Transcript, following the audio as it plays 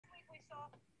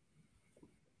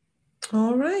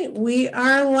All right, we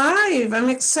are live. I'm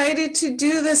excited to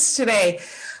do this today.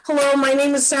 Hello, my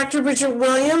name is Dr. Bridget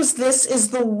Williams. This is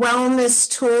the Wellness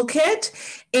Toolkit,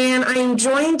 and I'm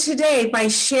joined today by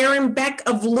Sharon Beck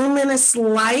of Luminous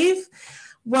Life.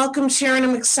 Welcome, Sharon.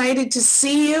 I'm excited to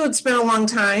see you. It's been a long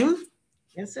time.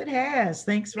 Yes, it has.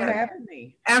 Thanks for having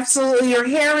me. Absolutely. Your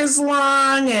hair is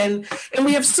long and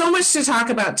we have so much to talk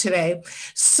about today.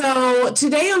 So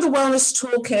today on the Wellness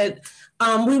Toolkit,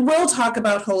 we will talk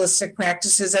about holistic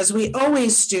practices as we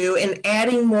always do and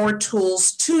adding more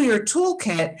tools to your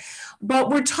toolkit.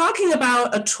 But we're talking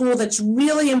about a tool that's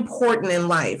really important in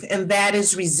life, and that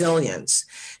is resilience.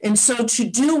 And so to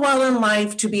do well in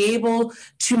life, to be able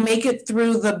to make it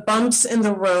through the bumps in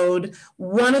the road,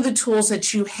 one of the tools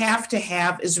that you have to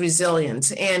have is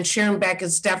resilience. And Sharon Beck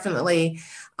is definitely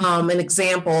an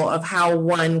example of how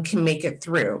one can make it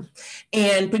through.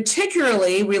 And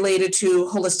particularly related to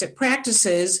holistic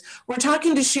practices, we're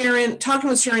talking with Sharon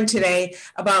today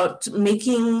about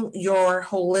making your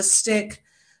holistic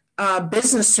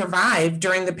business survive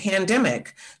during the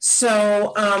pandemic.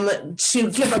 So to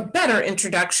give a better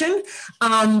introduction,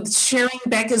 Sharon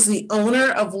Beck is the owner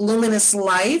of Luminous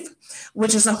Life,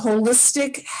 which is a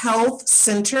holistic health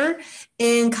center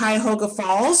in Cuyahoga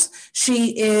Falls.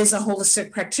 She is a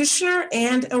holistic practitioner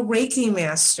and a Reiki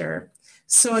master.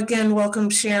 So again, welcome,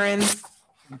 Sharon.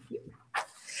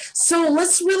 So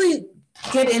let's really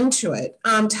get into it.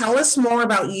 Tell us more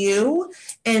about you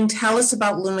and tell us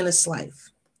about Luminous Life.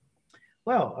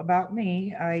 Well, about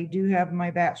me, I do have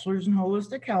my bachelor's in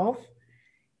holistic health,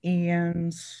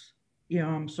 and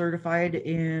I'm certified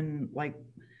in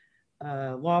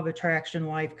law of attraction,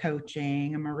 life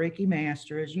coaching. I'm a Reiki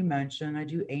master, as you mentioned. I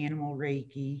do animal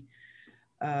Reiki.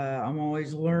 I'm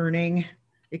always learning,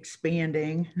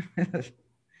 expanding.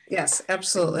 Yes,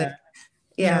 absolutely.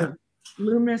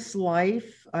 Luminous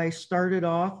Life, I started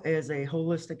off as a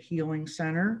holistic healing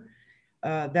center.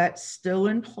 That's still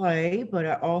in play, but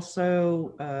I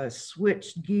also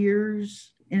switched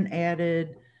gears and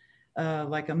added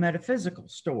like a metaphysical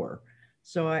store.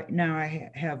 So now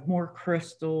I have more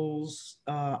crystals.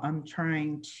 I'm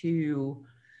trying to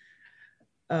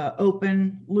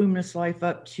open Luminous Life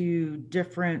up to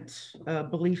different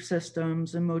belief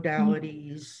systems and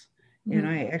modalities. Mm-hmm. And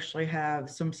I actually have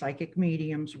some psychic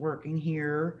mediums working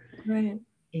here. Right.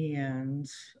 And,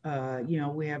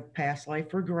 we have past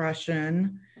life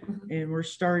regression, and we're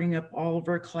starting up all of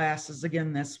our classes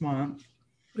again this month.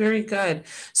 Very good.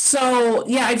 So,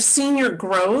 yeah, I've seen your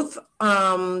growth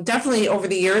definitely over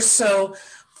the years. So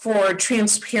for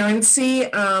transparency,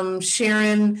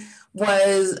 Sharon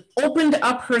opened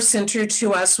up her center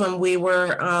to us when we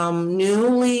were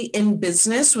newly in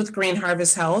business with Green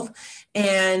Harvest Health.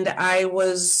 And I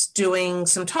was doing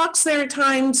some talks there at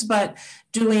times, but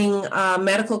doing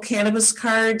medical cannabis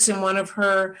cards in one of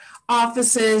her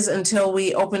offices until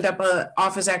we opened up an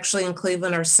office actually in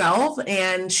Cleveland ourselves.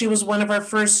 And she was one of our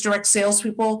first direct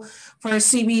salespeople for our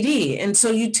CBD. And so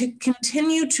you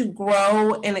continue to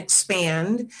grow and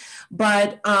expand.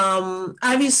 But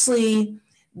obviously,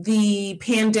 the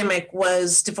pandemic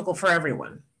was difficult for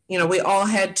everyone. We all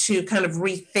had to kind of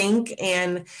rethink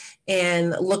and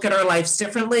look at our lives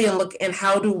differently and look at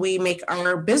how do we make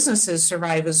our businesses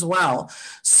survive as well.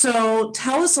 So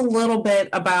tell us a little bit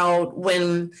about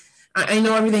when, I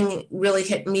know everything really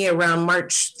hit me around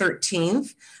March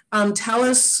 13th. Tell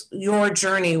us your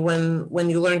journey when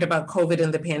you learned about COVID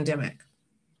and the pandemic.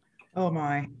 Oh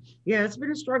my, yeah, it's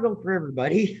been a struggle for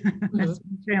everybody. Mm-hmm. It's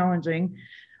been challenging.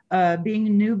 Being a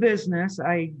new business,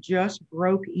 I just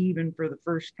broke even for the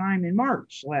first time in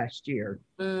March last year.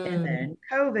 And then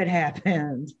COVID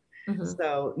happened. Mm-hmm.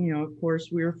 So, of course,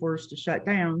 we were forced to shut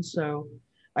down. So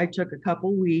I took a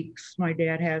couple weeks. My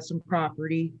dad has some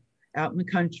property out in the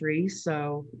country.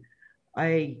 So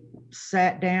I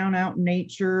sat down out in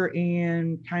nature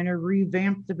and kind of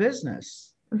revamped the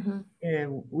business. Mm-hmm.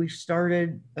 And we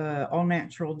started all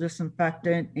natural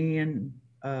disinfectant and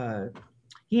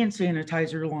hand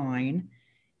sanitizer line,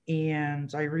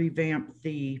 and I revamped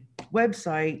the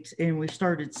website and we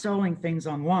started selling things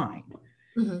online.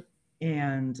 Mm-hmm.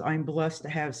 And I'm blessed to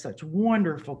have such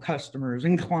wonderful customers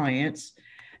and clients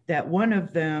that one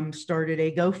of them started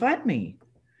a GoFundMe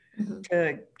mm-hmm.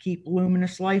 to keep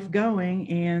Luminous Life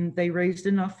going, and they raised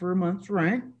enough for a month's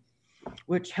rent,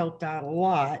 which helped out a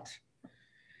lot.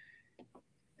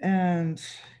 And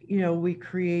we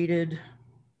created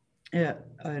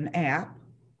an app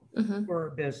mm-hmm. for our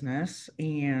business,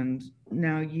 and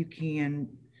now you can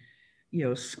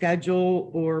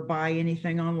schedule or buy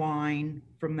anything online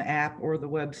from the app or the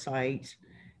website,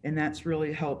 and that's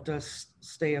really helped us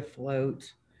stay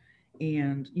afloat.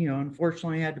 And,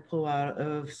 unfortunately I had to pull out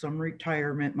of some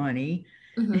retirement money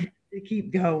Mhm. to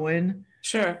keep going.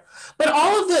 Sure. But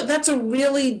all of that's a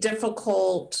really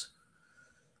difficult,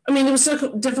 I mean, it was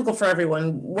so difficult for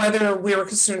everyone, whether we were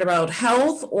concerned about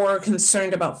health or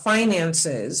concerned about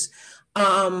finances.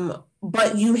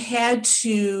 But you had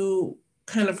to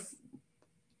kind of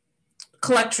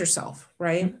collect yourself,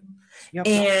 right? Yep.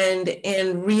 And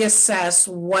reassess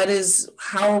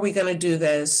how are we going to do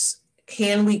this?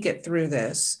 Can we get through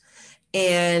this?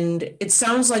 And it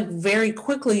sounds like very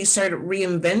quickly you started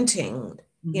reinventing,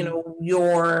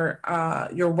 your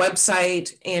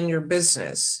website and your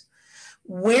business.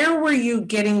 Where were you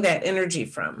getting that energy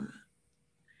from?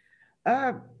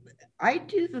 I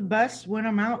do the best when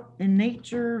I'm out in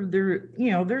nature.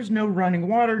 There's no running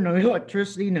water, no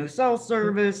electricity, no cell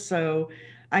service. So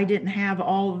I didn't have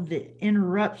all of the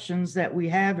interruptions that we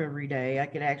have every day. I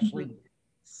could actually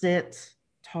sit,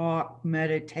 talk,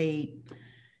 meditate.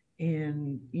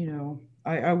 And,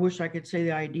 I wish I could say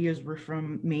the ideas were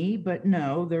from me, but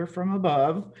no, they're from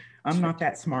above. I'm not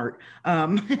that smart.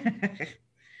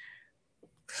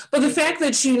 But the fact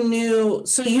that you knew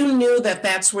that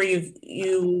that's where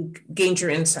you gained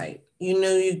your insight. You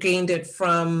knew you gained it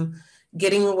from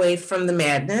getting away from the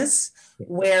madness,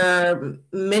 where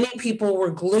many people were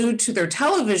glued to their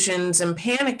televisions and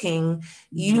panicking.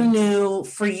 You knew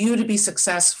for you to be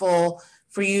successful,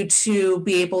 for you to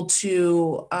be able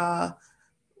to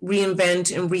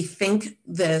reinvent and rethink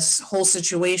this whole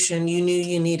situation, you knew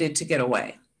you needed to get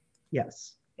away.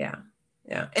 Yes. Yeah.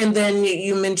 Yeah. And then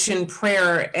you mentioned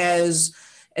prayer as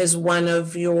one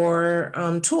of your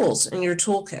tools in your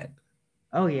toolkit.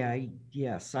 Oh yeah.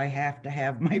 Yes. I have to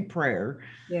have my prayer.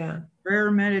 Yeah. Prayer,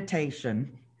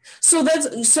 meditation. So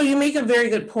you make a very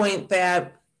good point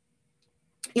that,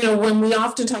 when we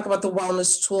often talk about the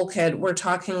wellness toolkit, we're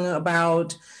talking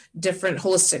about different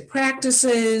holistic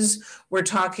practices. We're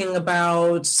talking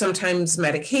about sometimes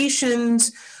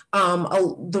medications.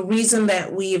 The reason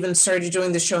that we even started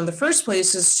doing the show in the first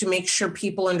place is to make sure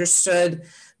people understood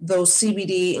those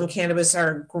CBD and cannabis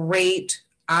are great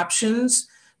options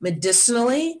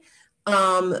medicinally.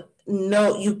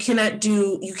 No, you cannot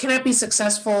be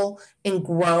successful and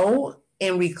grow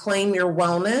and reclaim your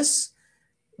wellness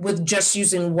with just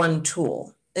using one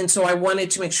tool. And so I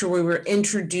wanted to make sure we were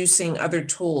introducing other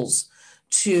tools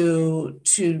to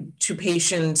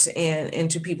patients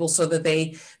and to people so that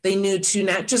they knew to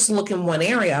not just look in one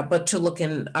area, but to look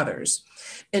in others.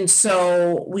 And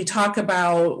so we talk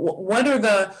about what are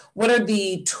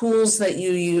the tools that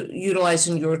you utilize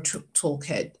in your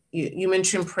toolkit. You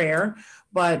mentioned prayer,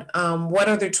 but what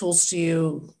other tools do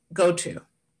you go to?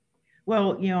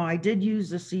 Well, I did use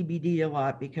the CBD a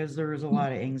lot because there was a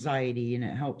lot of anxiety and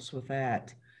it helps with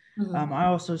that. I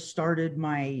also started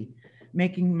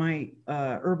making my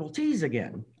herbal teas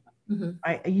again.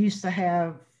 I used to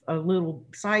have a little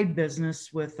side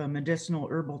business with medicinal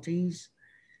herbal teas.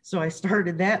 So I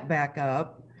started that back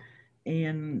up,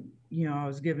 and, I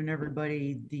was giving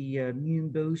everybody the immune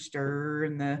booster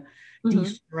and the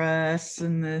de-stress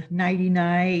and the nighty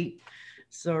night.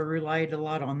 So I relied a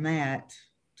lot on that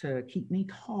to keep me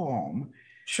calm.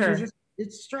 Sure.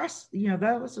 It's stress,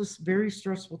 that was a very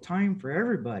stressful time for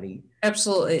everybody.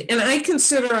 Absolutely. And I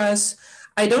consider us,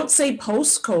 I don't say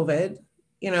post-COVID,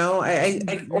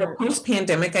 or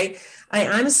post-pandemic, I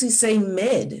honestly say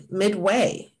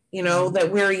midway, that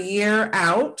we're a year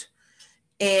out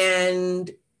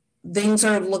and things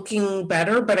are looking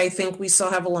better, but I think we still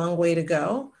have a long way to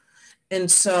go. And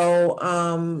so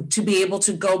to be able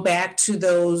to go back to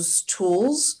those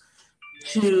tools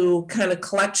to kind of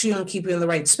collect you and keep you in the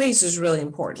right space is really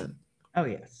important. Oh,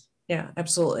 yes. Yeah,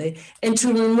 absolutely. And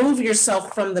to remove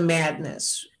yourself from the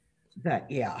madness.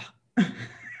 Yeah.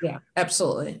 Yeah,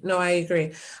 absolutely. No, I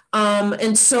agree.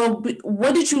 And so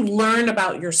what did you learn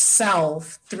about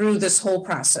yourself through this whole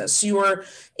process? You were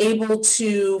able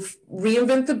to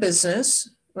reinvent the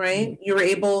business, right? You were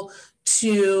able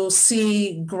to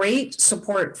see great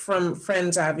support from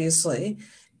friends, obviously,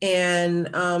 and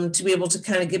to be able to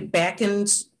kind of get back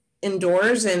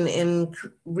indoors and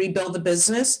rebuild the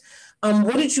business.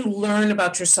 What did you learn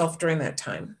about yourself during that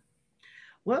time?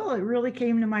 Well, it really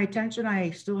came to my attention.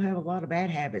 I still have a lot of bad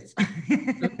habits.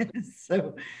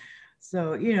 So,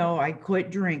 I quit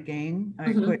drinking.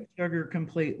 I quit sugar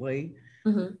completely.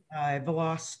 I've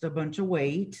lost a bunch of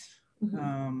weight.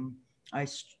 I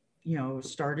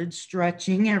started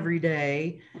stretching every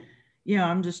day.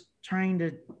 I'm just trying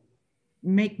to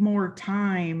make more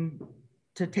time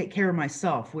to take care of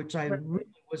myself, which I really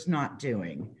was not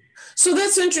doing. So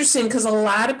that's interesting because a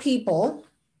lot of people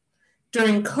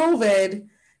during COVID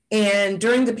And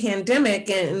during the pandemic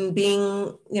and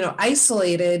being,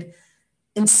 isolated,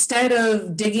 instead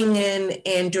of digging in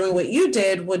and doing what you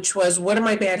did, which was, what are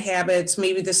my bad habits?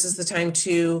 Maybe this is the time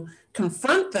to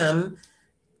confront them.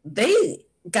 They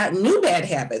got new bad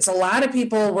habits. A lot of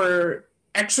people were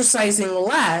exercising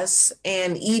less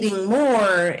and eating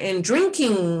more and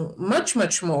drinking much,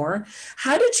 much more.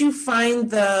 How did you find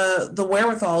the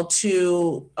wherewithal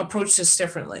to approach this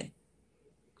differently?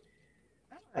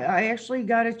 I actually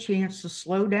got a chance to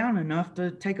slow down enough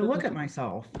to take a look at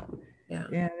myself. Yeah.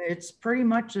 And it's pretty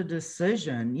much a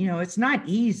decision. It's not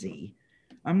easy.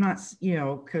 I'm not,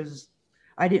 because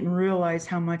I didn't realize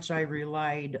how much I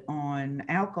relied on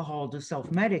alcohol to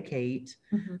self-medicate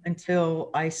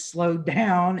until I slowed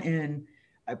down, and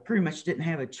I pretty much didn't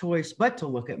have a choice but to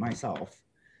look at myself.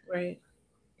 Right.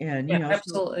 And, yeah,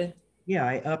 absolutely. Yeah,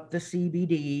 I upped the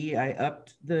CBD. I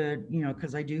upped the,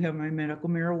 because I do have my medical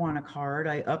marijuana card.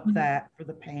 I upped that for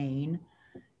the pain,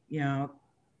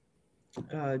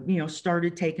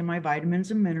 started taking my vitamins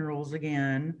and minerals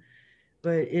again.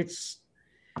 But it's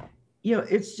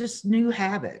just new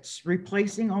habits,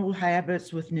 replacing old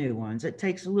habits with new ones. It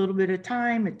takes a little bit of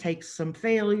time. It takes some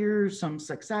failures, some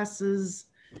successes,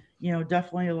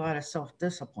 definitely a lot of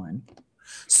self-discipline.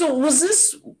 So was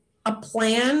this a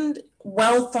planned,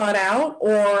 well thought out,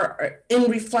 or in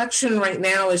reflection right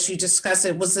now, as you discuss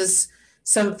it, was this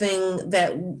something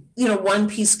that, one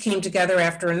piece came together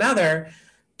after another?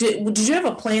 Did you have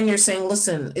a plan? You're saying,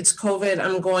 listen, it's COVID,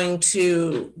 I'm going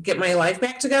to get my life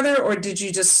back together, or did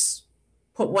you just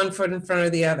put one foot in front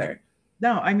of the other?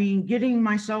 No, I mean, getting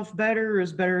myself better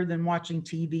is better than watching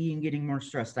TV and getting more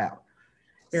stressed out.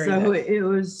 Very so good. It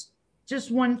was just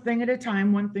one thing at a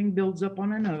time. One thing builds up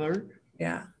on another.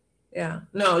 Yeah. Yeah.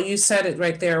 No, you said it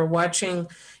right there. Watching,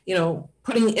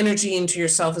 putting energy into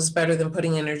yourself is better than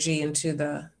putting energy into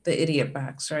the idiot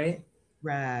box, right?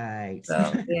 Right.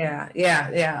 So yeah.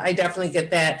 I definitely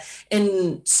get that.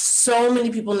 And so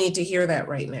many people need to hear that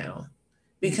right now,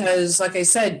 because like I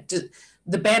said,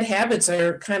 the bad habits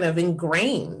are kind of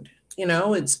ingrained.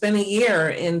 It's been a year.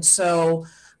 And so,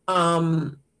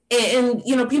 and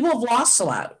people have lost a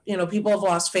lot. People have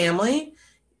lost family.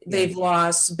 They've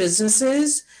lost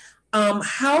businesses.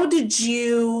 How did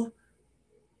you,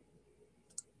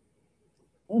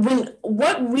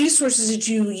 what resources did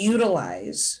you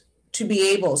utilize to be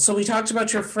able, so we talked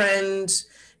about your friends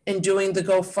and doing the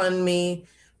GoFundMe.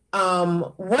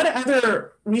 What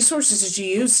other resources did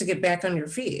you use to get back on your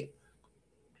feet?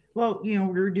 Well, we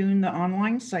were doing the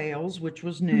online sales, which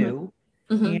was new.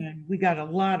 And we got a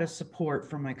lot of support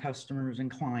from my customers and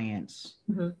clients.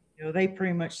 They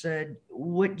pretty much said,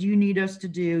 what do you need us to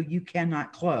do? You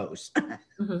cannot close.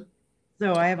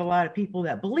 So I have a lot of people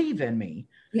that believe in me.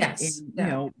 Yes.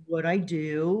 And, what I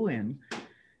do.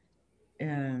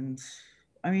 And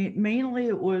I mean, mainly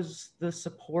it was the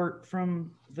support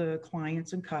from the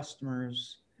clients and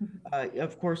customers.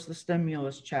 Of course, the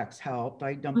stimulus checks helped.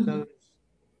 I dumped those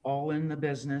all in the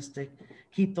business to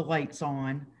keep the lights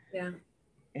on. Yeah.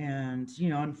 And,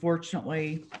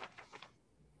 unfortunately,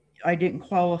 I didn't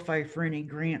qualify for any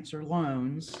grants or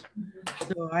loans.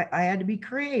 So I had to be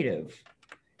creative.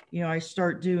 I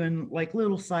start doing like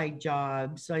little side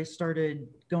jobs. I started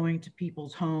going to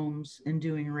people's homes and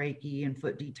doing Reiki and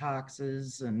foot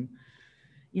detoxes and,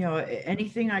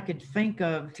 anything I could think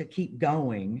of to keep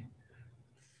going.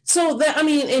 So that, I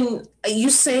mean, and you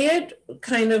say it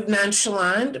kind of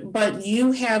nonchalant, but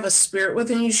you have a spirit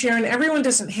within you, Sharon. Everyone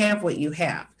doesn't have what you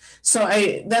have. So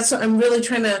that's what I'm really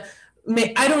trying to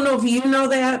make. I don't know if you know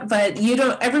that, but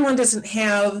everyone doesn't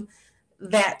have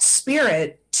that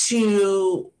spirit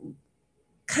to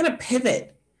kind of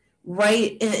pivot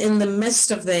right in the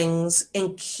midst of things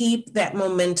and keep that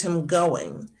momentum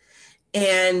going.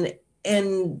 And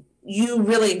you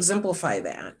really exemplify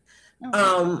that.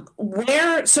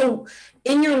 So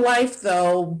in your life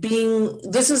though,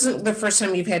 this isn't the first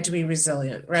time you've had to be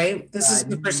resilient, right? This is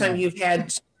the first time you've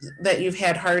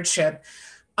had hardship.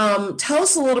 Tell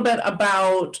us a little bit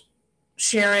about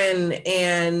Sharon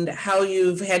and how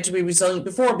you've had to be resilient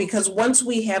before, because once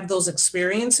we have those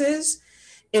experiences,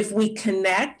 if we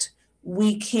connect,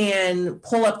 we can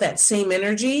pull up that same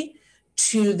energy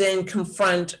to then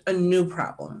confront a new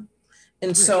problem.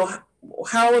 And so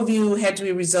how have you had to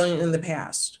be resilient in the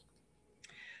past?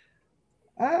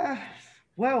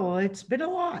 Well, it's been a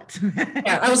lot.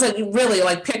 Yeah, I was like, really,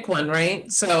 like pick one,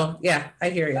 right? So yeah,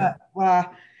 I hear you.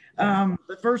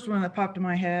 The first one that popped in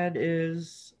my head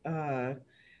is, at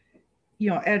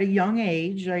a young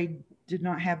age, I did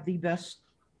not have the best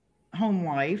home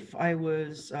life. I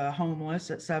was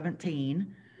homeless at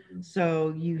 17.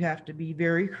 So you have to be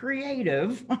very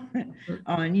creative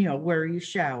on, you know, where you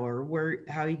shower,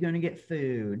 how you going to get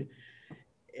food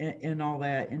and all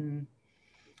that. And,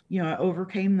 you know, I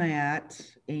overcame that,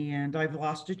 and I've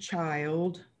lost a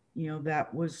child. You know,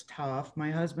 that was tough.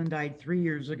 My husband died 3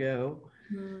 years ago.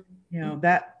 You know,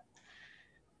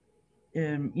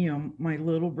 and, you know, my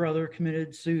little brother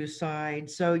committed suicide.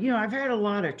 So, you know, I've had a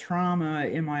lot of trauma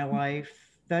in my life.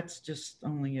 That's just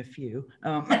only a few.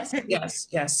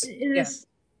 Yes.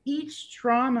 Each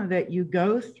trauma that you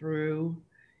go through,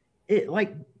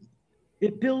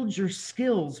 it builds your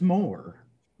skills more.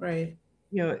 Right.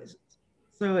 You know,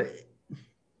 so,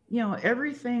 you know,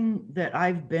 everything that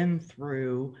I've been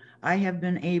through, I have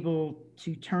been able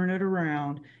to turn it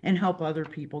around and help other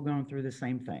people going through the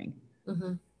same thing.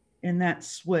 And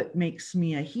that's what makes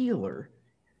me a healer.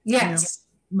 Yes.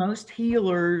 You know, most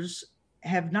healers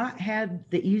have not had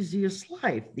the easiest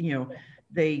life. You know,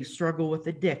 they struggle with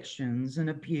addictions and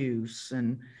abuse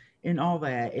and all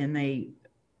that, and they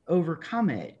overcome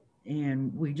it.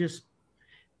 And we just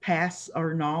pass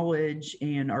our knowledge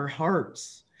and our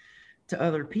hearts to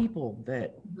other people,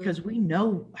 that because we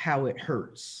know how it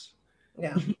hurts.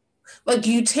 Yeah. Like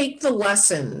you take the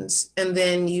lessons and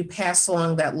then you pass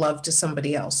along that love to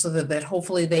somebody else so that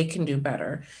hopefully they can do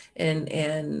better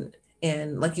and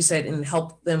like you said, and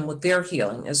help them with their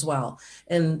healing as well.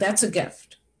 And that's a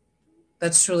gift.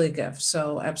 That's truly a gift.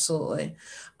 So absolutely.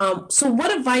 So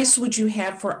what advice would you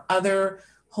have for other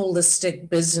holistic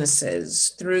businesses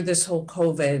through this whole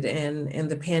COVID and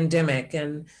the pandemic?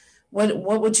 And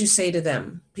what would you say to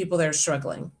them, people that are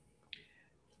struggling?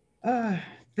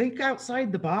 Think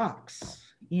outside the box.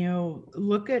 You know,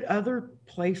 look at other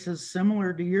places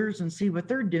similar to yours and see what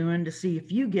they're doing to see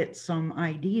if you get some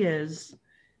ideas.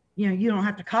 You know, you don't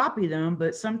have to copy them,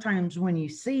 but sometimes when you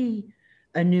see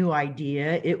a new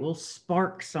idea, it will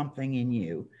spark something in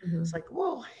you. It's like,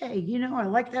 well, hey, you know, I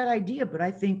like that idea, but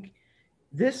I think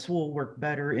this will work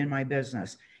better in my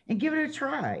business, and give it a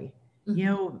try. You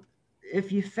know,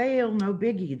 if you fail, no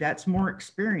biggie. That's more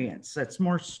experience. That's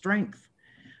more strength,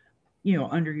 you know,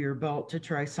 under your belt to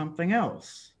try something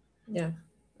else. Yeah,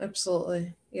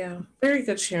 absolutely. Yeah. Very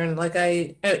good, Sharon. Like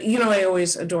you know, I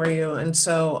always adore you. And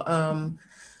so,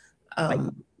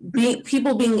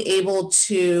 people being able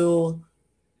to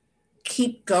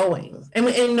keep going. I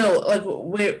mean, and no, like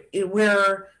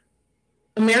we're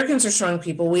Americans are strong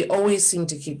people. We always seem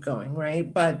to keep going,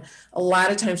 right? But a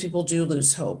lot of times people do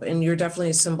lose hope, and you're definitely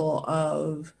a symbol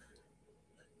of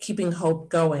keeping hope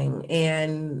going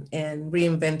and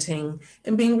reinventing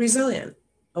and being resilient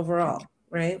overall,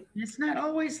 right? It's not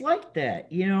always like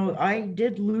that. You know, I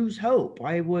did lose hope.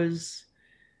 I was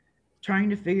trying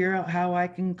to figure out how I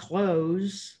can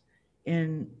close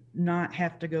and not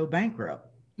have to go bankrupt.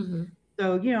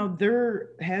 So, you know, there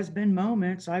has been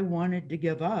moments I wanted to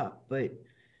give up, but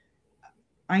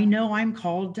I know I'm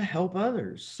called to help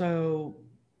others. So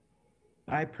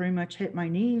I pretty much hit my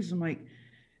knees. I'm like,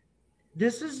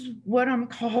 this is what I'm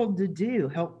called to do.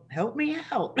 Help me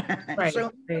out. Right.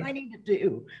 Show me what I need to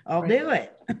do. I'll do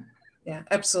it. Yeah,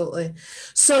 absolutely.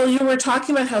 So you were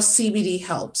talking about how CBD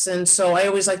helps. And so I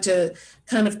always like to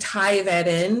kind of tie that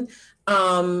in.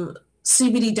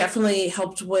 CBD definitely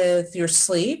helped with your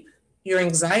sleep, your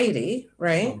anxiety,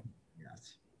 right? Oh,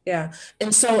 yes. Yeah.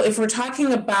 And so if we're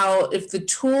talking about if the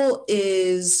tool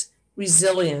is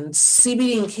resilience,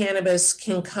 CBD and cannabis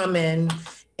can come in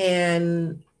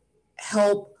and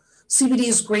help. CBD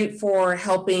is great for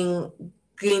helping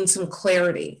gain some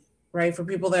clarity, right? For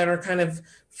people that are kind of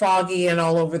foggy and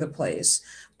all over the place.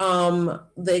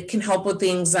 They can help with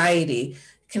the anxiety,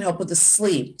 can help with the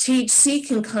sleep. THC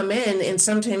can come in and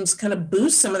sometimes kind of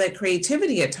boost some of that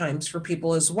creativity at times for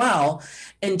people as well,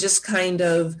 and just kind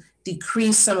of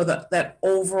decrease some of that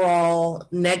overall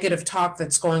negative talk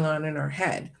that's going on in our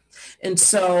head. And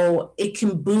so it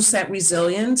can boost that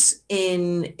resilience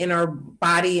in our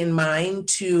body and mind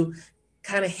to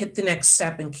kind of hit the next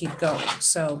step and keep going.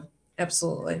 So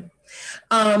absolutely.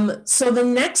 So the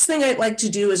next thing I'd like to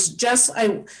do is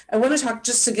I want to talk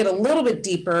just to get a little bit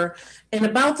deeper and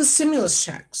about the stimulus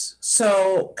checks.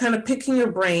 So kind of picking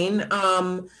your brain.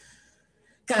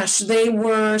 Gosh, they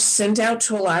were sent out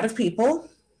to a lot of people.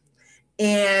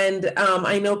 And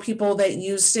I know people that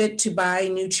used it to buy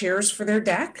new chairs for their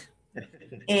deck.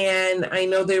 And I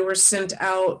know they were sent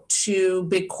out to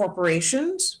big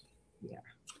corporations. Yeah.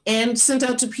 And sent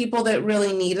out to people that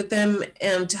really needed them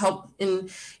and to help in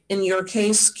your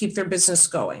case keep their business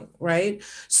going, right?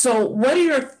 So what are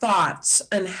your thoughts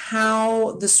on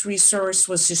how this resource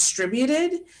was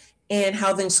distributed and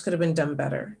how things could have been done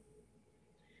better?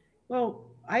 Well,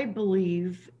 I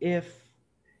believe if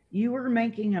you were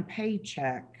making a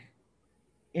paycheck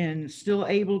and still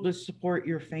able to support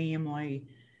your family.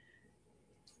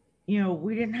 You know,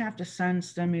 we didn't have to send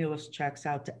stimulus checks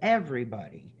out to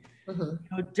everybody. Mm-hmm. You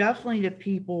know, definitely to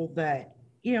people that,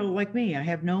 you know, like me, I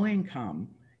have no income.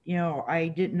 You know, I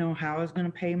didn't know how I was going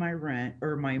to pay my rent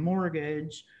or my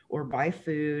mortgage or buy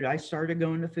food. I started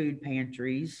going to food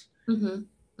pantries. Mm-hmm. You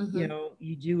Mm-hmm. know,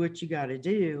 you do what you got to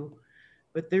do.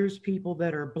 But there's people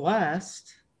that are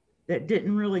blessed that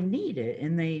didn't really need it,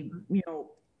 and they, you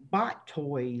know, bought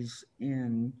toys.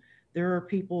 And there are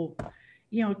people,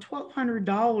 you know,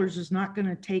 $1,200 is not going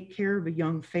to take care of a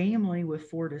young family with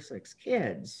 4 to 6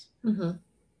 kids. Mm-hmm.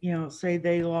 You know, say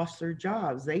they lost their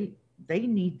jobs, they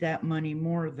need that money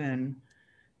more than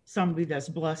somebody that's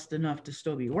blessed enough to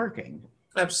still be working.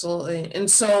 Absolutely. And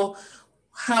so,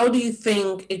 how do you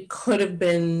think it could have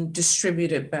been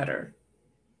distributed better?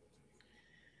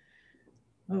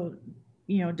 Well,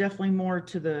 you know, definitely more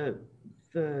to the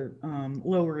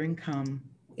lower income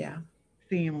Yeah.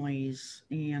 families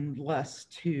and less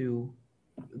to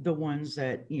the ones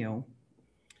that, you know,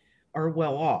 are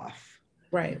well off.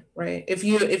 Right. Right. If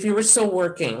you were still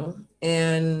working,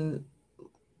 and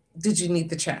did you need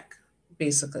the check,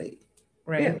 basically?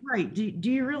 Yeah, Right. right.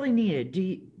 Do you really need it?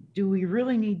 Do we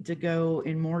really need to go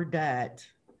in more debt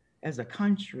as a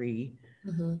country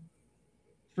Mm-hmm.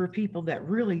 for people that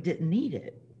really didn't need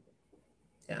it?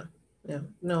 Yeah. Yeah.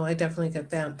 No, I definitely get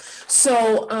that.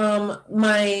 So,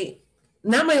 my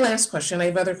not my last question. I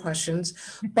have other questions,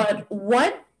 but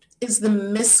what is the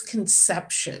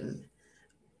misconception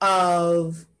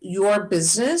of your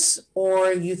business,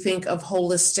 or you think of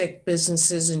holistic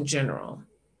businesses in general?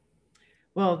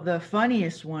 Well, the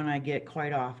funniest one I get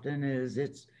quite often is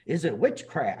it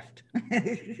witchcraft?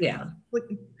 Yeah. Like,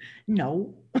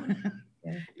 no,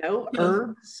 Yeah. no, Yeah.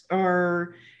 herbs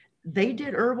are, they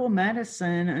did herbal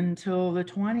medicine until the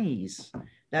 20s.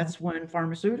 That's when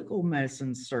pharmaceutical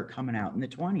medicines start coming out in the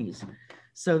 20s.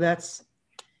 So that's,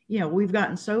 you know, we've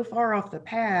gotten so far off the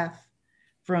path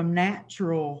from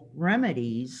natural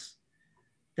remedies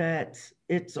that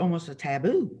it's almost a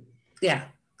taboo. Yeah.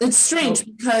 It's So, strange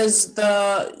because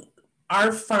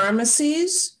our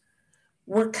pharmacies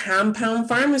were compound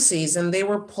pharmacies, and they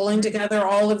were pulling together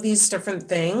all of these different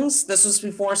things. This was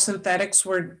before synthetics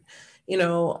were,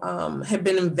 had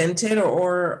been invented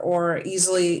or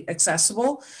easily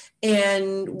accessible.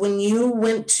 And when you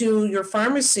went to your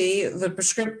pharmacy, with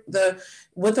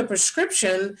a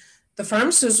prescription, the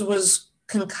pharmacist was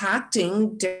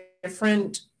concocting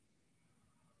different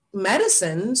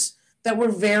medicines that were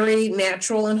very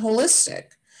natural and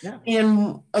holistic. yeah.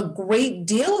 And a great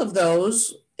deal of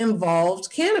those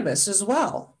involved cannabis as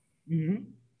well. Mm-hmm.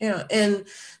 Yeah. And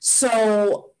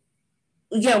so,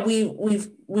 yeah,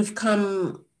 we've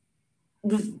gone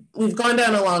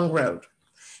down a long road.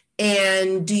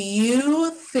 And do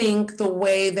you think the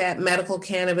way that medical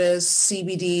cannabis,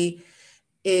 CBD,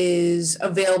 is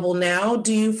available now,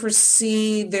 do you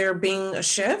foresee there being a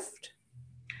shift?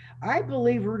 I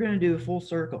believe we're going to do a full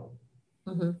circle.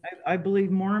 Mm-hmm. I believe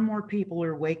more and more people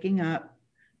are waking up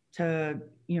to,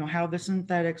 you know, how the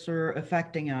synthetics are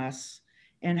affecting us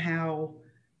and how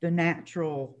the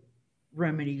natural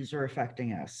remedies are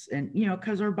affecting us. And, you know,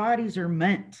 because our bodies are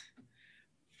meant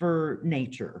for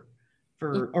nature,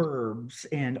 for herbs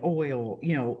and oil,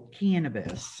 you know,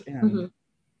 cannabis. And, Mm-hmm.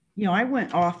 you know, I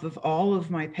went off of all of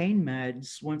my pain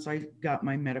meds once I got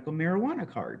my medical marijuana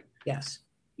card, Yes.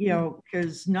 you know,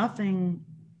 because nothing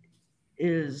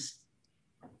is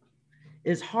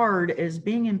as hard as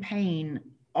being in pain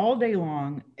all day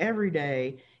long, every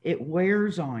day. It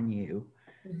wears on you.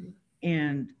 Mm-hmm.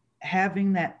 And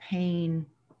having that pain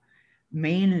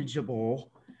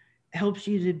manageable helps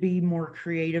you to be more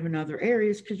creative in other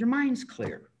areas because your mind's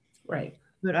clear. Right.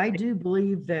 But I do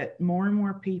believe that more and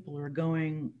more people are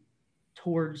going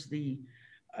towards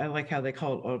I like how they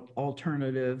call it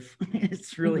alternative.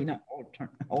 It's really not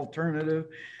alternative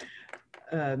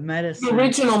medicine. The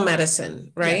original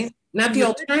medicine, right? Yes. Not the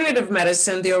alternative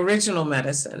medicine, the original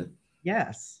medicine.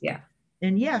 Yes. Yeah.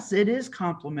 And yes, it is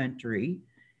complementary.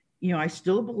 You know, I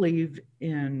still believe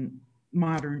in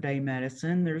modern day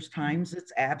medicine. There's times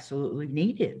it's absolutely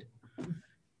needed.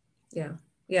 Yeah.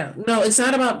 Yeah. No, it's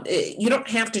not about, you don't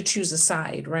have to choose a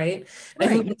side, right? I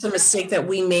think Right. it's a mistake that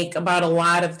we make about a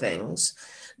lot of things,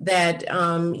 that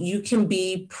you can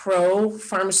be pro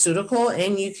pharmaceutical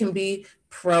and you can be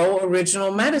pro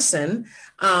original medicine.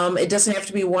 It doesn't have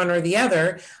to be one or the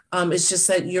other. It's just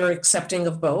that you're accepting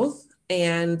of both,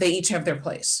 and they each have their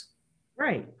place.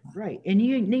 Right. Right. And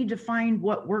you need to find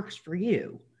what works for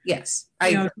you. Yes.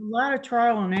 You know, it's a lot of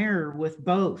trial and error with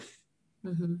both.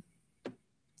 Mm-hmm.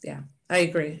 Yeah, I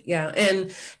agree. Yeah.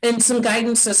 And some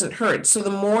guidance doesn't hurt. So the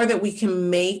more that we can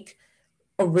make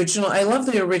original, I love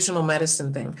the original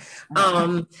medicine thing.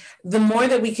 The more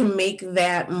that we can make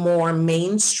that more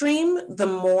mainstream, the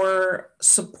more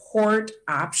support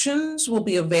options will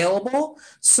be available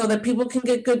so that people can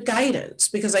get good guidance.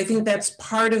 Because I think that's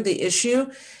part of the issue,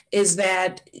 is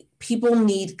that people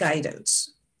need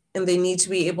guidance and they need to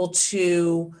be able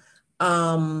to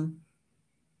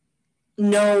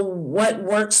know what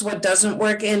works, what doesn't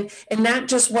work, and not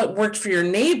just what worked for your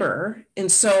neighbor,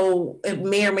 and so it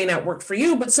may or may not work for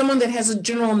you, but someone that has a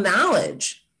general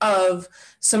knowledge of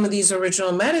some of these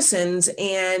original medicines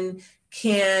and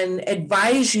can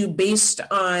advise you based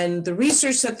on the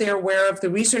research that they're aware of, the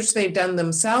research they've done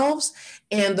themselves,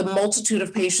 and the multitude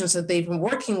of patients that they've been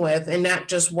working with, and not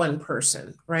just one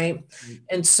person, right?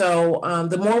 And so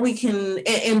the more we can,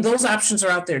 and those options are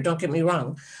out there, don't get me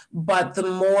wrong, but the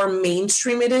more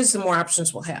mainstream it is, the more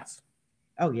options we'll have.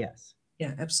 Oh, yes.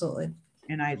 Yeah, absolutely.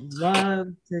 And I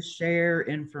love to share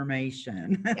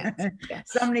information. Yes,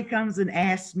 yes. Somebody comes and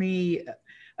asks me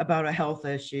about a health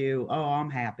issue. Oh, I'm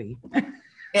happy.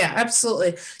 Yeah,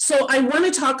 absolutely. So I want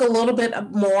to talk a little bit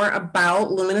more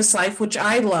about Luminous Life, which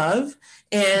I love.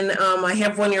 And I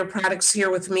have one of your products here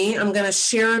with me. I'm going to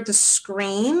share the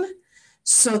screen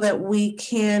so that we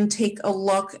can take a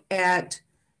look at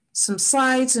some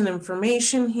slides and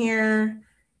information here.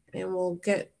 And we'll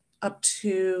get up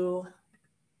to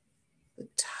the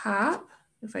top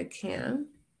if I can.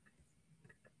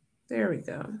 There we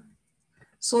go.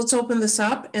 So let's open this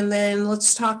up and then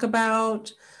let's talk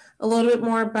about a little bit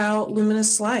more about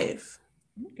Luminous Life.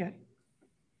 Okay.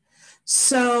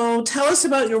 So tell us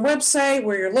about your website,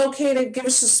 where you're located. Give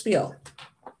us a spiel.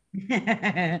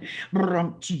 Yeah.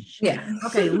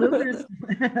 Okay. Luminous.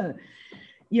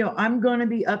 I'm going to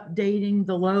be updating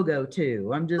the logo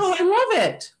too. Oh, I love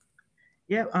it.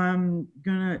 Yeah, I'm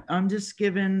just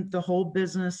giving the whole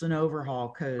business an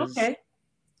overhaul because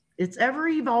it's ever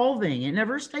evolving. It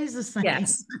never stays the same.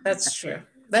 Yes, that's true.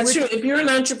 That's true. If you're an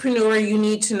entrepreneur, you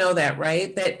need to know that,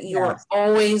 right? That you're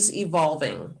always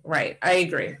evolving, right? I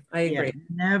agree. Yeah,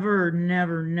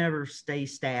 never stay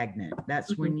stagnant.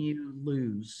 That's when you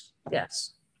lose.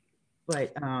 Yes.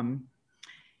 But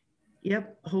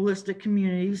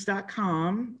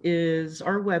holisticcommunities.com is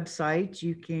our website.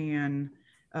 You can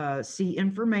see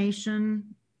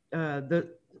information, the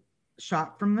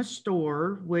shop from the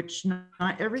store, which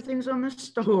not everything's on the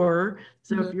store.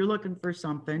 So if you're looking for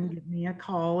something, give me a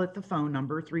call at the phone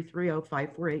number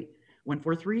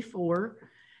 330-548-1434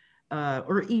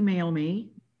 or email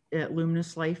me at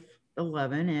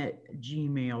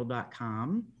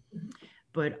luminouslife11@gmail.com.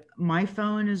 But my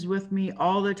phone is with me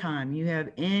all the time. You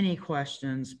have any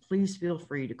questions, please feel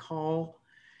free to call.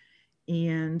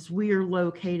 And we are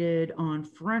located on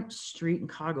Front Street in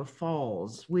Cuyahoga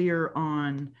Falls. We are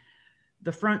on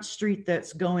the front street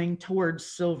that's going towards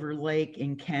Silver Lake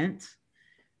in Kent.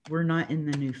 We're not in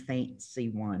the new fancy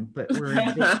one, but we're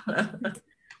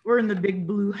in the big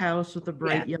blue house with a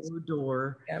bright yellow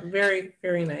door. Yeah, very,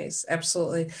 very nice.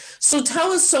 Absolutely. So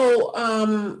tell us about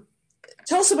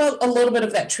a little bit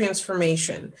of that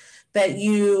transformation that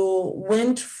you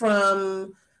went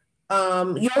from.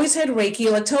 You always had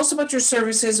Reiki. Like, tell us about your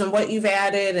services and what you've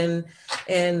added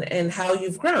and how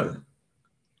you've grown.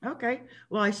 Okay.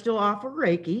 Well, I still offer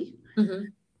Reiki,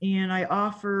 and I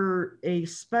offer a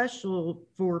special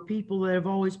for people that have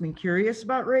always been curious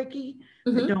about Reiki,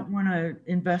 that don't want to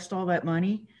invest all that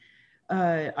money.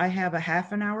 I have a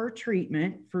half an hour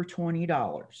treatment for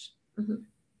 $20.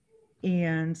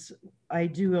 And I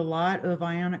do a lot of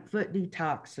ionic foot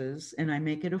detoxes, and I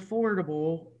make it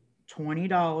affordable,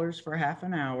 $20 for half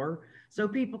an hour, so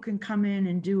people can come in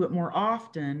and do it more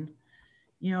often,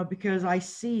 because I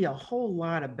see a whole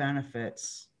lot of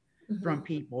benefits from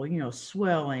people,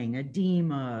 swelling,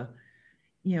 edema,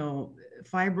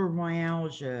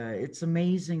 fibromyalgia. It's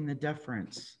amazing the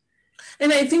difference.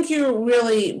 And I think you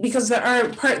really, because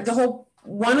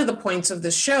one of the points of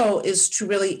the show is to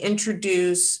really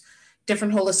introduce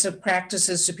different holistic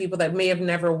practices to people that may have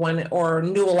never won or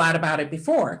knew a lot about it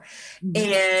before.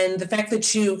 And the fact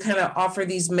that you kind of offer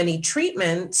these many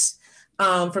treatments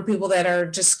for people that are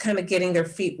just kind of getting their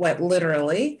feet wet,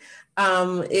 literally,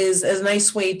 is a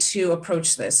nice way to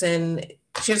approach this. And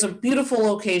she has a beautiful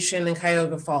location in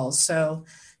Cuyahoga Falls, so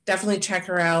definitely check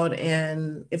her out.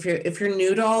 And if you're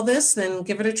new to all this, then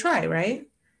give it a try, right?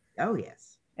 Oh,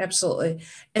 yes. Absolutely.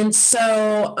 And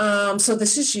so, so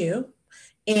this is you.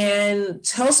 And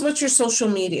tell us about your social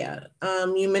media.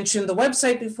 You mentioned the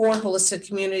website before,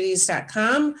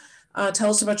 holisticcommunities.com. Tell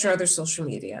us about your other social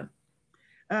media.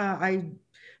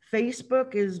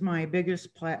 Facebook is my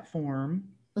biggest platform.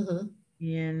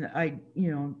 And I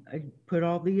put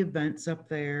all the events up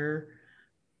there.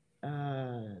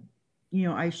 You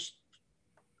know,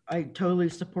 I totally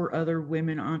support other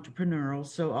women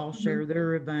entrepreneurs, so I'll share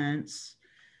their events.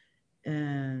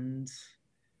 And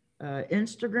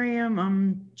Instagram,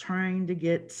 I'm trying to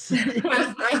get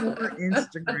Instagram,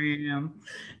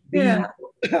 being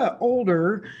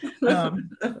older.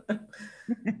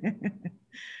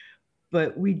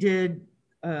 But we did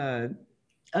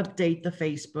update the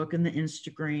Facebook and the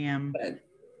Instagram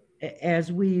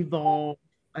as we evolve.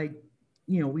 We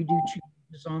do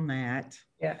changes on that.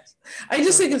 Yes. I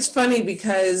just think it's funny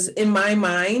because in my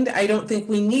mind, I don't think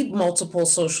we need multiple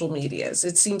social medias.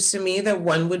 It seems to me that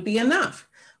one would be enough,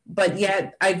 but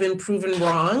yet I've been proven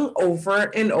wrong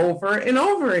over and over and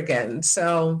over again.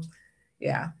 So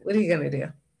yeah, what are you going to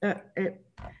do?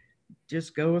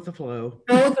 Just go with the flow.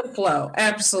 Go with the flow.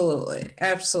 Absolutely.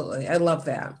 Absolutely. I love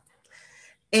that.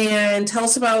 And tell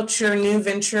us about your new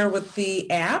venture with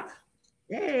the app.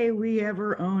 Hey, we have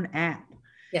our own app.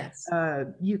 Yes.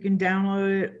 You can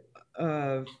download it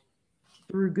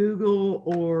through Google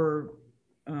or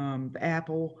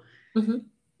Apple,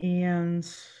 and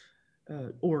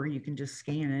or you can just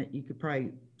scan it. You could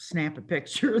probably snap a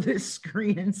picture of this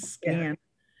screen and scan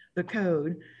the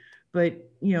code.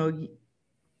 But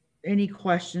any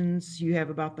questions you have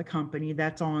about the company,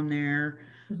 that's on there.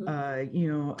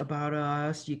 About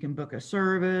us, you can book a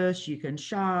service, you can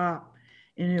shop,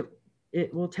 and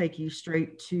it will take you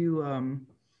straight to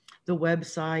the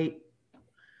website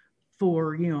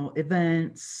for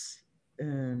events,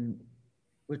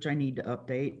 which I need to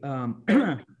update.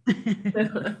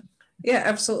 Yeah,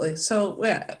 absolutely. So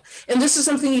yeah, and this is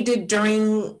something you did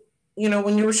during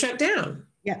when you were shut down.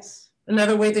 Yes.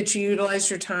 Another way that you utilized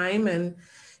your time and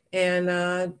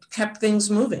kept things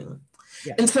moving.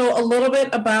 Yes. And so a little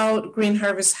bit about Green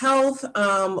Harvest Health.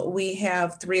 We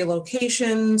have 3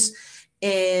 locations.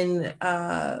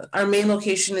 Our main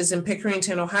location is in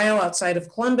Pickerington, Ohio, outside of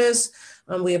Columbus.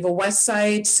 We have a West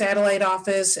Side satellite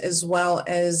office as well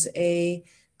as a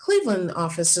Cleveland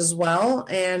office as well.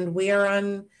 And we are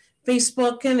on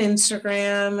Facebook and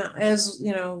Instagram, as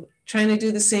trying to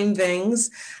do the same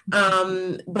things.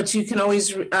 But you can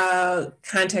always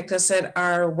contact us at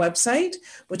our website,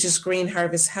 which is Green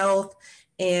Harvest Health,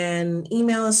 and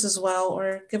email us as well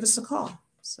or give us a call.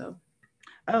 So.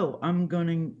 Oh, I'm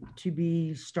going to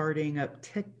be starting up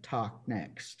TikTok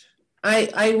next.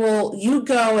 I will, you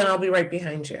go and I'll be right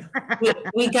behind you.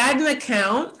 we got an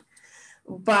account,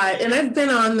 and I've been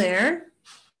on there.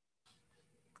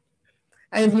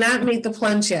 I have not made the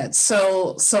plunge yet.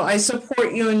 So I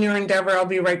support you in your endeavor. I'll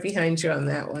be right behind you on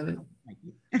that one.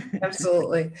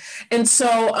 Absolutely. And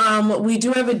so we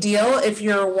do have a deal. If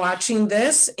you're watching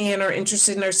this and are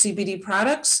interested in our CBD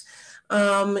products,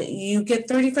 you get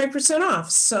 35% off.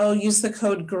 So use the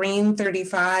code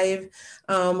GREEN35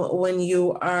 when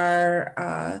you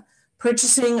are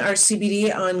purchasing our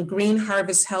CBD on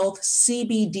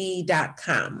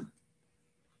greenharvesthealthcbd.com.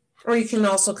 Or you can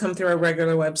also come through our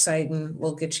regular website and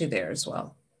we'll get you there as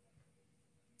well.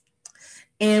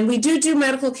 And we do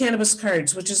medical cannabis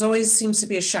cards, which always seems to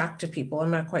be a shock to people.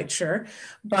 I'm not quite sure,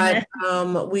 but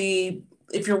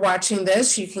if you're watching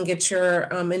this, you can get your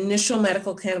initial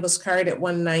medical cannabis card at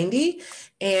 $190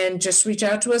 and just reach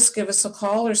out to us, give us a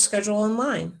call or schedule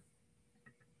online.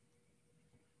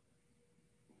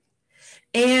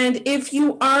 And if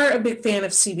you are a big fan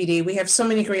of CBD, we have so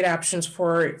many great options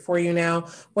for you now,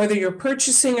 whether you're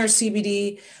purchasing our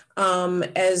CBD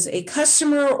as a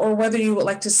customer or whether you would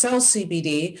like to sell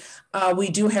CBD. We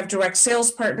do have direct sales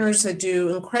partners that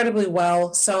do incredibly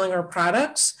well selling our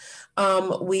products.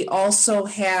 We also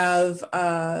have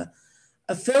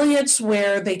affiliates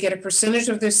where they get a percentage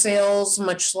of their sales,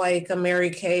 much like a Mary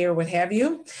Kay or what have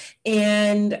you.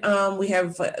 And we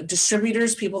have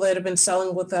distributors, people that have been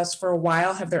selling with us for a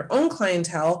while, have their own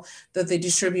clientele that they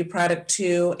distribute product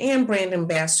to, and brand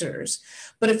ambassadors.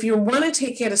 But if you want to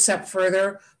take it a step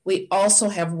further, we also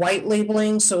have white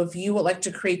labeling. So if you would like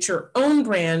to create your own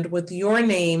brand with your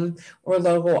name or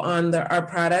logo on our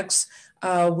products,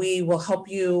 we will help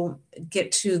you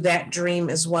get to that dream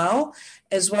as well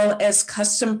as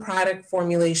custom product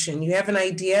formulation. You have an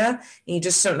idea and you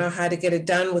just don't know how to get it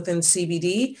done within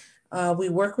CBD. We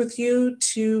work with you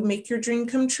to make your dream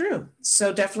come true.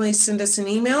 So definitely send us an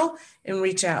email and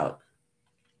reach out.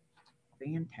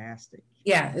 Fantastic.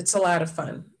 Yeah, it's a lot of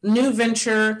fun. New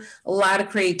venture, a lot of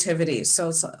creativity. So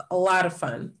it's a lot of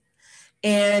fun.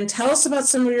 And tell us about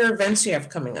some of your events you have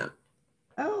coming up.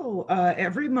 Oh,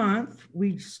 every month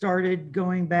we started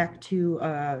going back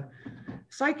to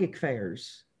psychic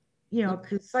fairs,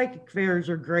 because psychic fairs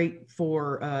are great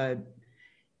for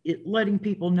letting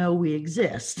people know we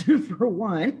exist for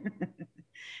one.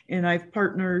 And I've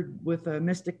partnered with a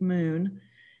Mystic Moon,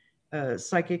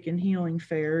 psychic and healing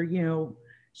fair. You know,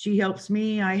 she helps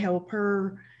me, I help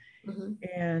her.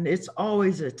 Mm-hmm. And it's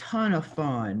always a ton of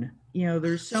fun. You know,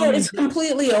 there's so it's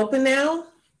completely open now.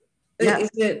 Yeah. Is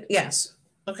it? Yes.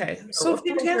 Okay. So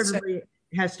fantastic. Everybody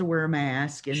has to wear a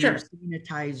mask, and there's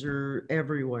sanitizer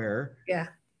everywhere. Yeah.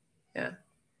 Yeah.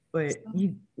 But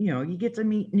you know, you get to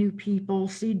meet new people,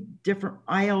 see different.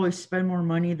 I always spend more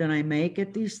money than I make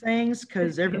at these things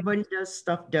because everybody does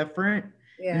stuff different.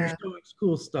 Yeah. And there's so much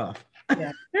cool stuff.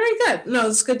 Yeah. Very good. No,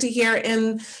 it's good to hear.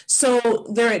 And so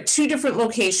they're at 2 different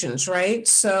locations, right?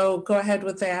 So go ahead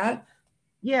with that.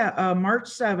 Yeah. March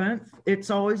 7th. It's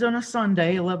always on a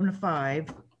Sunday, 11 to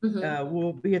 5. Mm-hmm.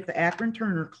 We'll be at the Akron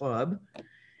Turner Club.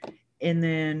 And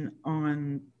then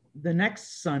on the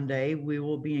next Sunday, we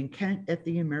will be in Kent at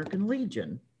the American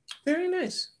Legion. Very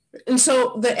nice. And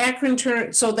so the Akron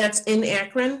Turner, so that's in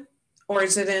Akron, or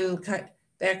is it in the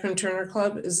Akron Turner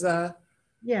Club? Is the...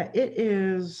 Yeah, it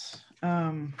is.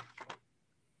 I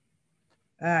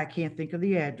can't think of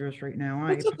the address right now.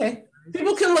 It's okay.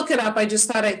 People can look it up. I just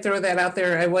thought I'd throw that out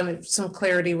there. I wanted some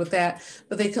clarity with that,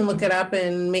 but they can look it up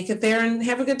and make it there and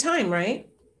have a good time, right?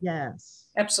 Yes.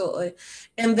 Absolutely.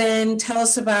 And then tell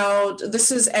us about,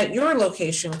 this is at your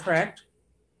location, correct?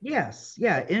 Yes.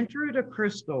 Yeah. Intro to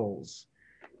Crystals.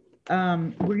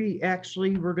 We're going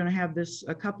to have this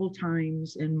a couple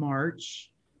times in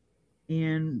March,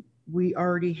 and we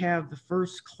already have the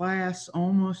first class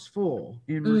almost full,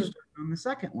 and we're starting on the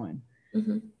second one.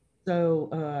 Mm-hmm.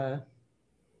 So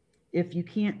if you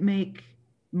can't make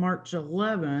March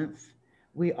 11th,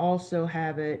 we also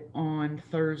have it on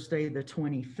Thursday, the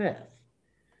 25th.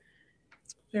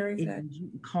 Very good. You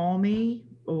can call me,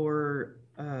 or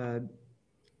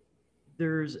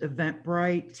there's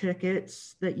Eventbrite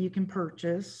tickets that you can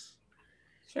purchase.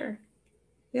 Sure.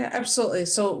 Yeah, absolutely.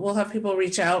 So we'll have people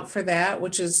reach out for that,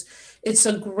 it's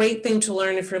a great thing to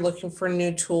learn if you're looking for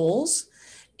new tools.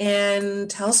 And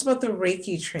tell us about the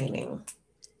Reiki training.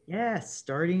 Yes,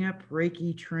 starting up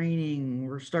Reiki training.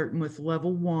 We're starting with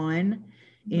level 1,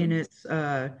 and it's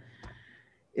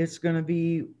going to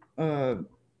be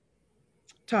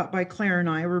taught by Claire and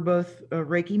I. We're both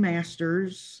Reiki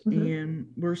masters, and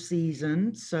we're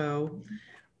seasoned. So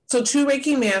 2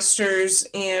 Reiki masters,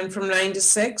 and from 9 to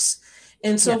 6.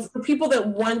 And so for people that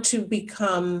want to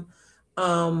become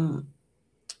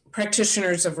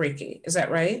practitioners of Reiki, is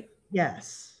that right?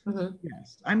 Yes. Mm-hmm.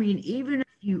 Yes. I mean, even if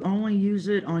you only use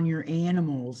it on your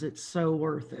animals, it's so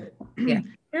worth it. Yeah.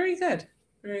 Very good.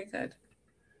 Very good.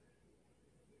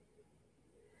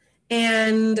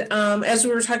 And as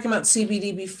we were talking about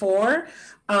CBD before,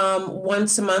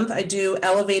 once a month I do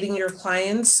Elevating Your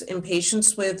Clients and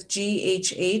Patients with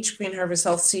GHH, Green Harvest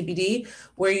Health CBD,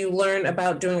 where you learn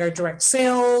about doing our direct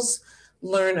sales,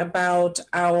 learn about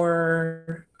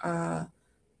our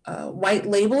white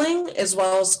labeling, as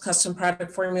well as custom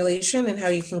product formulation and how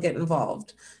you can get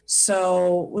involved.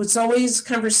 So it's always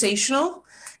conversational,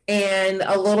 and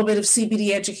a little bit of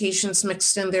CBD education is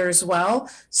mixed in there as well.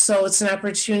 So it's an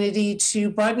opportunity to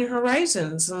broaden your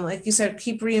horizons. And like you said,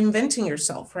 keep reinventing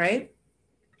yourself, right?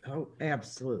 Oh,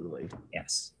 absolutely.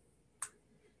 Yes.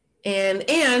 And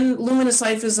Luminous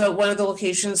Life is one of the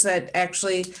locations that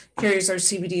actually carries our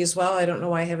CBD as well. I don't know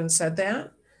why I haven't said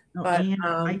that. No, but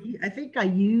I think I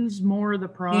use more of the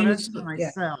products than I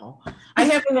sell. I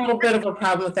have a little bit of a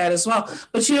problem with that as well.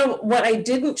 But you know what I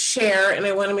didn't share, and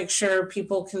I want to make sure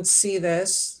people can see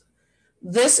this.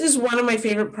 This is one of my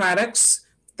favorite products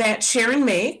that Sharon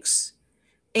makes,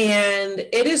 and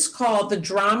it is called the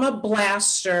Drama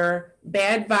Blaster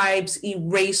Bad Vibes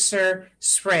Eraser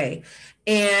Spray.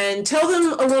 And tell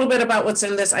them a little bit about what's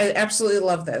in this. I absolutely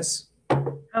love this.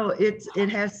 Oh, it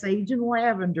has sage and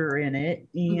lavender in it.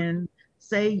 And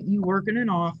say you work in an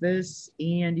office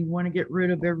and you want to get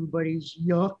rid of everybody's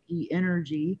yucky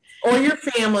energy. Or your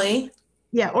family.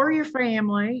 Yeah, or your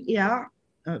family. Yeah,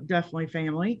 definitely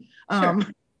family. Sure.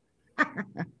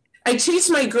 I chase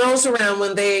my girls around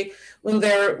when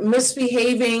they're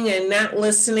misbehaving and not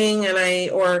listening,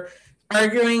 or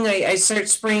arguing. I start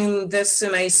spraying this,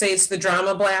 and I say it's the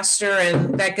Drama Blaster,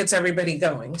 and that gets everybody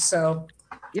going. So.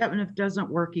 Yeah, and if it doesn't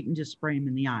work, you can just spray them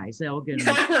in the eyes. They'll get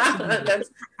them. That's,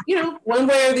 one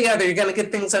way or the other, you're going to get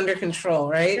things under control,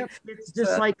 right? Yep. It's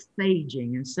just like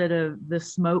saging. Instead of the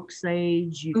smoke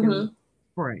sage, you can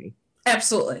spray.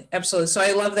 Absolutely. Absolutely. So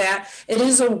I love that. It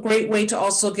is a great way to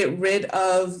also get rid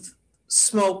of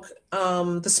smoke,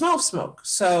 the smell of smoke.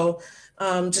 So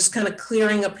just kind of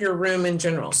clearing up your room in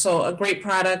general. So a great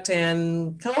product,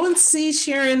 and go and see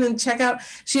Sharon and check out.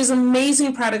 She has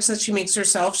amazing products that she makes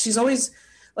herself. She's always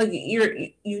like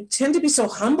you tend to be so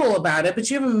humble about it, but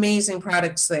you have amazing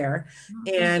products there.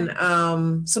 And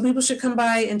so people should come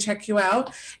by and check you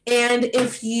out. And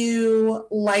if you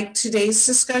like today's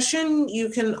discussion, you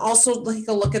can also take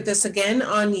a look at this again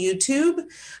on YouTube.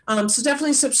 So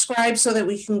definitely subscribe so that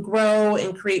we can grow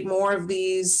and create more of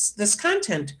this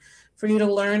content for you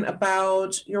to learn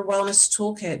about your wellness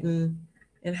toolkit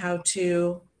and how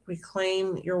to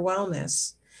reclaim your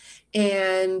wellness.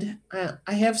 And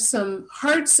I have some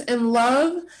hearts and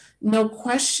love, no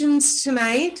questions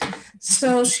tonight.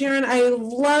 So Sharon, I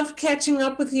love catching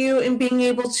up with you and being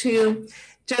able to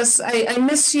I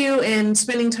miss you and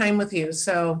spending time with you.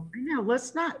 So I know,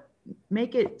 let's not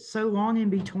make it so long in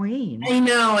between. I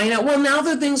know. Well, now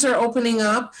that things are opening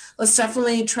up, let's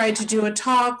definitely try to do a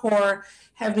talk or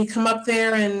have me come up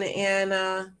there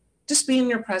and just be in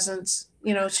your presence.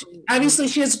 Obviously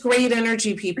she has great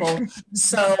energy, people.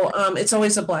 So it's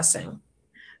always a blessing.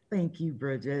 Thank you,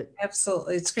 Bridget.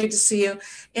 Absolutely. It's great to see you.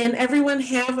 And everyone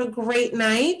have a great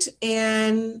night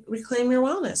and reclaim your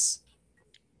wellness.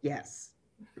 Yes.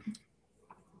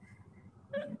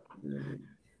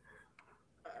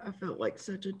 I felt like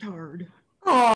such a tard. Oh.